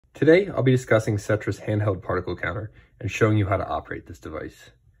Today, I'll be discussing Setra's handheld particle counter and showing you how to operate this device.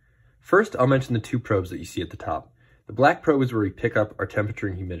 First, I'll mention the two probes that you see at the top. The black probe is where we pick up our temperature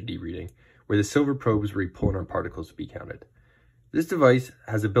and humidity reading, where the silver probe is where we pull in our particles to be counted. This device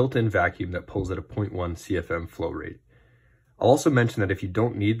has a built-in vacuum that pulls at a 0.1 CFM flow rate. I'll also mention that if you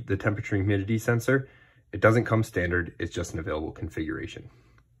don't need the temperature and humidity sensor, it doesn't come standard, it's just an available configuration.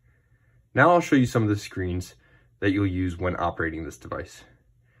 Now I'll show you some of the screens that you'll use when operating this device.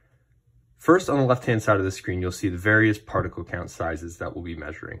 First, on the left-hand side of the screen, you'll see the various particle count sizes that we'll be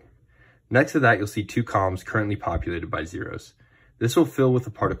measuring. Next to that, you'll see two columns currently populated by zeros. This will fill with the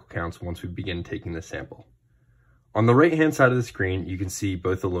particle counts once we begin taking the sample. On the right-hand side of the screen, you can see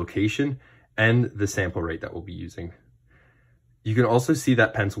both the location and the sample rate that we'll be using. You can also see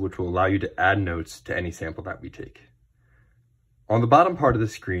that pencil, which will allow you to add notes to any sample that we take. On the bottom part of the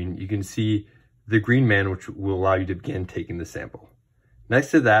screen, you can see the green man, which will allow you to begin taking the sample.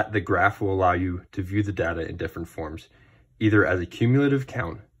 Next to that, the graph will allow you to view the data in different forms, either as a cumulative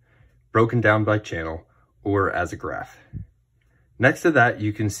count, broken down by channel, or as a graph. Next to that,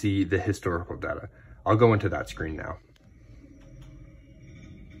 you can see the historical data. I'll go into that screen now.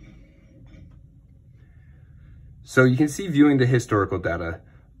 So you can see viewing the historical data,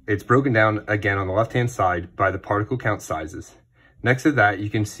 it's broken down again on the left-hand side by the particle count sizes. Next to that, you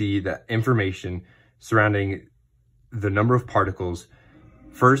can see the information surrounding the number of particles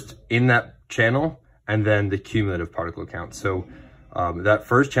first in that channel, and then the cumulative particle count. So that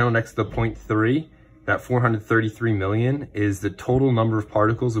first channel next to the 0.3, that 433 million is the total number of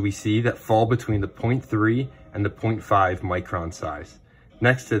particles that we see that fall between the 0.3 and the 0.5 micron size.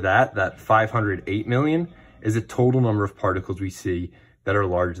 Next to that, that 508 million is the total number of particles we see that are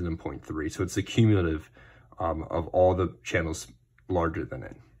larger than 0.3. So it's the cumulative of all the channels larger than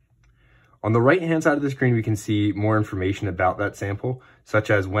it. On the right-hand side of the screen, we can see more information about that sample,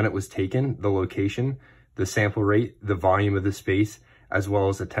 such as when it was taken, the location, the sample rate, the volume of the space, as well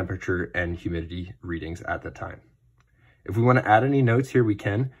as the temperature and humidity readings at the time. If we want to add any notes here, we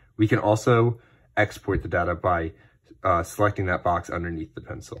can. We can also export the data by selecting that box underneath the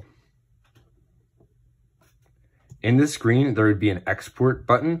pencil. In this screen, there would be an export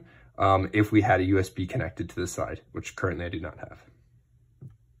button if we had a USB connected to the side, which currently I do not have.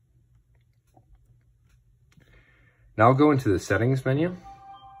 Now I'll go into the settings menu.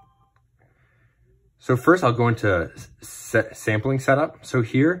 So first I'll go into sampling setup. So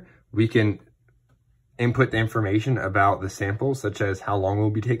here we can input the information about the sample, such as how long we'll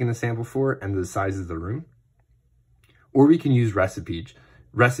be taking the sample for and the size of the room. Or we can use recipes,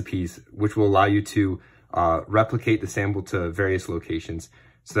 which will allow you to replicate the sample to various locations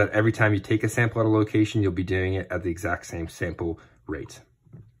so that every time you take a sample at a location, you'll be doing it at the exact same sample rate.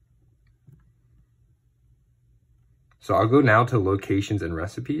 So I'll go now to locations and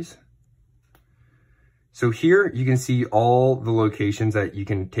recipes. So here you can see all the locations that you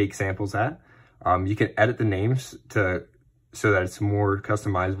can take samples at. You can edit the names so that it's more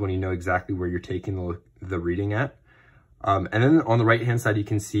customizable when you know exactly where you're taking the reading at. And then on the right-hand side, you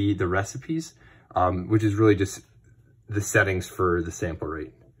can see the recipes, which is really just the settings for the sample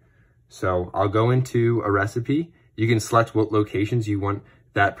rate. So I'll go into a recipe. You can select what locations you want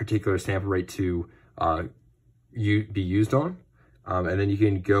that particular sample rate to be used on. And then you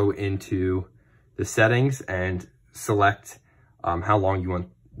can go into the settings and select how long you want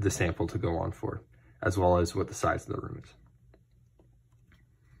the sample to go on for, as well as what the size of the room is.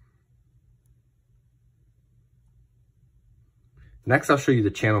 Next, I'll show you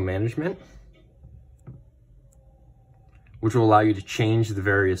the channel management, which will allow you to change the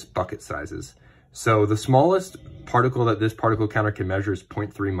various bucket sizes. So the smallest particle that this particle counter can measure is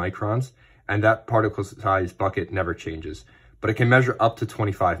 0.3 microns, and that particle size bucket never changes, but it can measure up to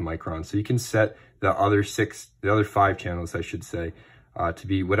 25 microns. So you can set the other 5 channels, I should say, to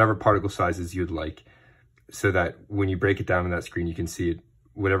be whatever particle sizes you'd like, so that when you break it down on that screen, you can see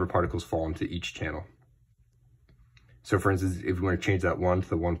whatever particles fall into each channel. So for instance, if you want to change that 1 to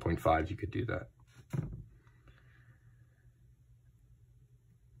the 1.5, you could do that.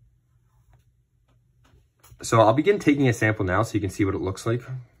 So I'll begin taking a sample now so you can see what it looks like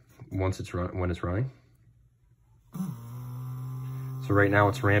when it's running. So right now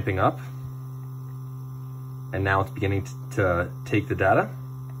it's ramping up, and now it's beginning to take the data,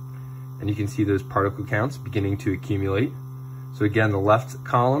 and you can see those particle counts beginning to accumulate. So again, the left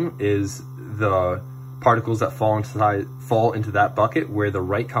column is the particles that fall into that bucket, where the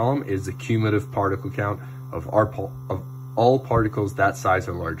right column is the cumulative particle count of all particles that size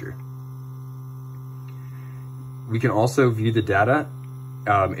or larger. We can also view the data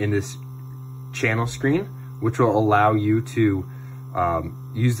in this channel screen, which will allow you to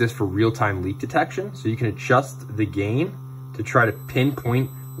use this for real-time leak detection. So you can adjust the gain to try to pinpoint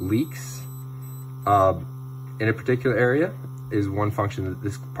leaks in a particular area is one function that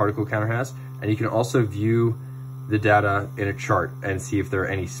this particle counter has. And you can also view the data in a chart and see if there are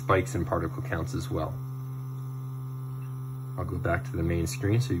any spikes in particle counts as well. I'll go back to the main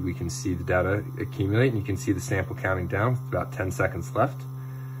screen so we can see the data accumulate, and you can see the sample counting down with about 10 seconds left.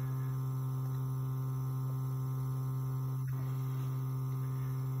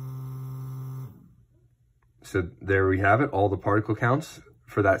 So there we have it, all the particle counts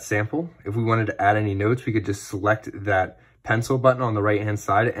for that sample. If we wanted to add any notes, we could just select that pencil button on the right-hand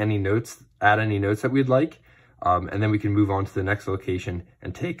side, add any notes that we'd like, and then we can move on to the next location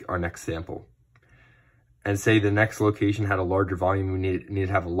and take our next sample. And say the next location had a larger volume, we need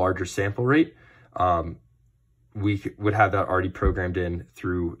to have a larger sample rate, we would have that already programmed in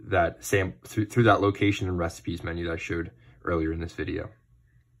through that through that location and recipes menu that I showed earlier in this video.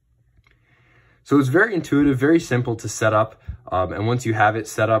 So it's very intuitive, very simple to set up, and once you have it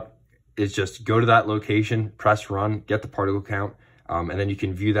set up, it's just go to that location, press run, get the particle count, and then you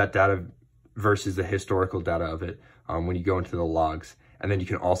can view that data versus the historical data of it when you go into the logs, and then you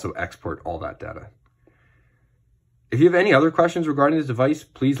can also export all that data. If you have any other questions regarding this device,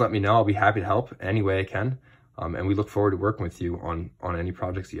 please let me know. I'll be happy to help any way I can, and we look forward to working with you on any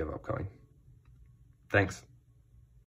projects you have upcoming. Thanks.